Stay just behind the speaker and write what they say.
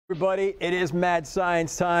Everybody, it is Mad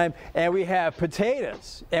Science time, and we have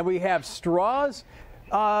potatoes, and we have straws.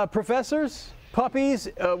 Professors, puppies,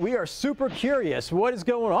 we are super curious. What is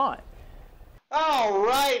going on? All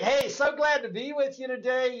right. Hey, so glad to be with you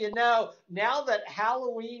today. You know, now that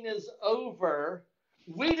Halloween is over,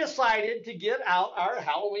 we decided to get out our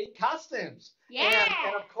Halloween costumes. Yeah.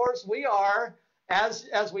 And of course, we are, as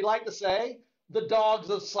we like to say, the dogs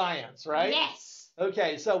of science, right? Yes.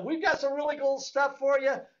 Okay, so we've got some really cool stuff for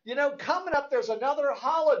you. You know, coming up, there's another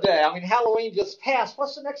holiday. I mean, Halloween just passed.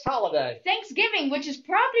 What's the next holiday? Thanksgiving, which is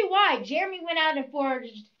probably why Jeremy went out and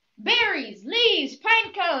foraged berries, leaves,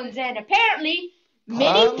 pine cones, and apparently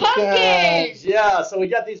mini pumpkins. Yeah, so we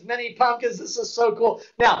got these mini pumpkins. This is so cool.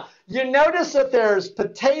 Now, you notice that there's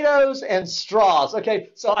potatoes and straws. Okay,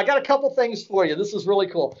 so I got a couple things for you. This is really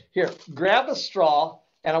cool. Here, grab a straw,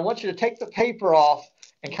 and I want you to take the paper off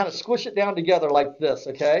and kind of squish it down together like this,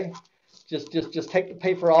 okay? Just take the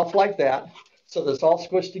paper off like that, so that it's all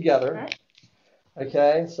squished together.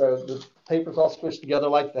 Okay, so the paper's all squished together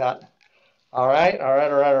like that. All right.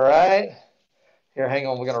 Here, hang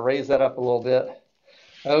on, we're gonna raise that up a little bit.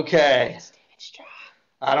 Okay.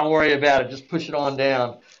 Don't worry about it, just push it on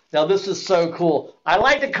down. Now this is so cool. I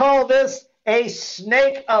like to call this a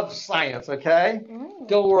snake of science, okay?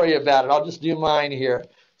 Don't worry about it, I'll just do mine here.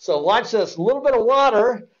 So watch this, a little bit of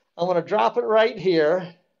water. I'm going to drop it right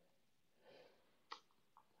here.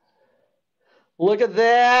 Look at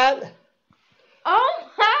that. Oh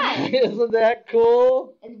my! Isn't that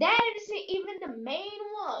cool? And that isn't even the main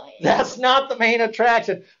one. That's not the main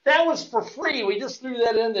attraction. That was for free. We just threw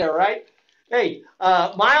that in there, right? Hey,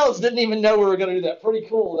 Miles didn't even know we were going to do that. Pretty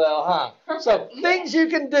cool, though, huh? So Yeah. Things you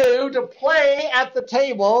can do to play at the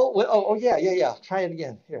table. With, yeah. Try it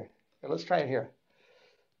again. Here, let's try it here.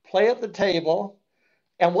 Play at the table,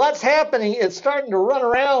 and what's happening is starting to run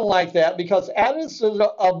around like that because as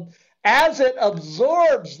it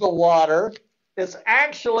absorbs the water, it's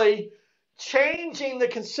actually changing the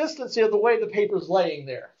consistency of the way the paper's laying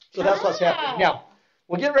there. So that's what's happening. Now,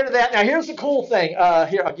 we'll get rid of that. Now, here's the cool thing.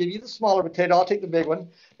 Here, I'll give you the smaller potato. I'll take the big one.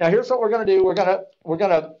 Now, here's what we're going to do. We're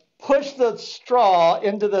gonna push the straw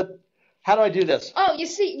into the. How do I do this? Oh, you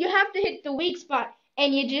see, you have to hit the weak spot,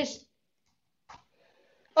 and you just.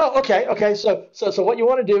 Oh, okay. So what you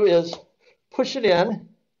want to do is push it in.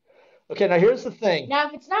 Okay, now here's the thing. Now,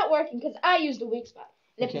 if it's not working, because I use the weak spot,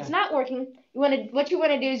 and if it's not working, what you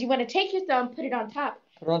want to do is you want to take your thumb, put it on top,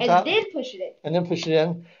 and then push it in. And then push it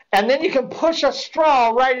in. And then you can push a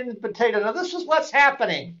straw right into the potato. Now, this is what's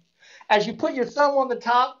happening. As you put your thumb on the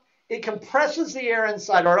top, it compresses the air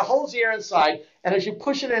inside, or it holds the air inside, and as you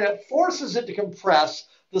push it in, it forces it to compress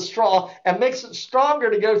the straw and makes it stronger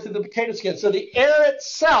to go through the potato skin. So the air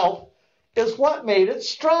itself is what made it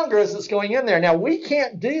stronger as it's going in there. Now, we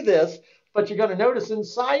can't do this, but you're going to notice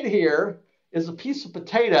inside here is a piece of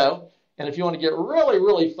potato. And if you want to get really,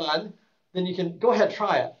 really fun, then you can go ahead,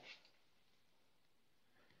 try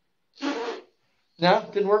it. No?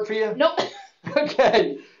 Didn't work for you? Nope.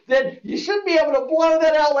 Okay. Then you should be able to blow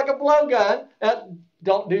that out like a blowgun.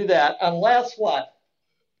 Don't do that unless what?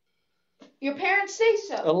 Your parents say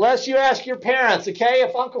so. Unless you ask your parents, okay?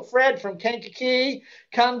 If Uncle Fred from Kankakee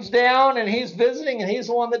comes down and he's visiting and he's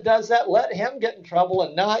the one that does that, let him get in trouble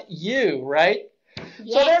and not you, right?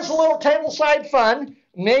 Yes. So there's a little tableside fun,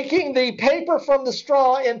 making the paper from the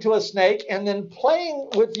straw into a snake and then playing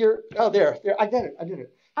with your, there, I did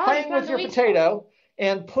it. Playing with your potato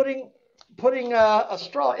and putting a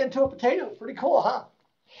straw into a potato. Pretty cool, huh?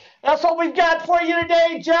 That's what we've got for you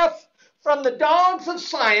today, Jeff. From the Dogs of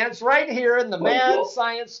Science, right here in the Mad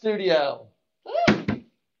Science Studio.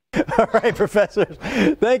 All right, professors,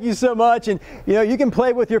 thank you so much. And, you know, you can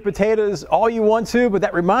play with your potatoes all you want to, but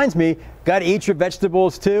that reminds me, got to eat your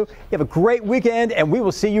vegetables too. You have a great weekend, and we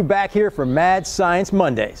will see you back here for Mad Science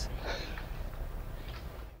Mondays.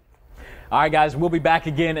 All right, guys, we'll be back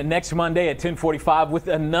again next Monday at 10:45 with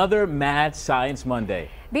another Mad Science Monday.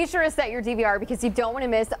 Be sure to set your DVR because you don't want to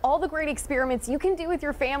miss all the great experiments you can do with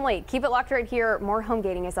your family. Keep it locked right here. More home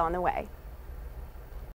gating is on the way.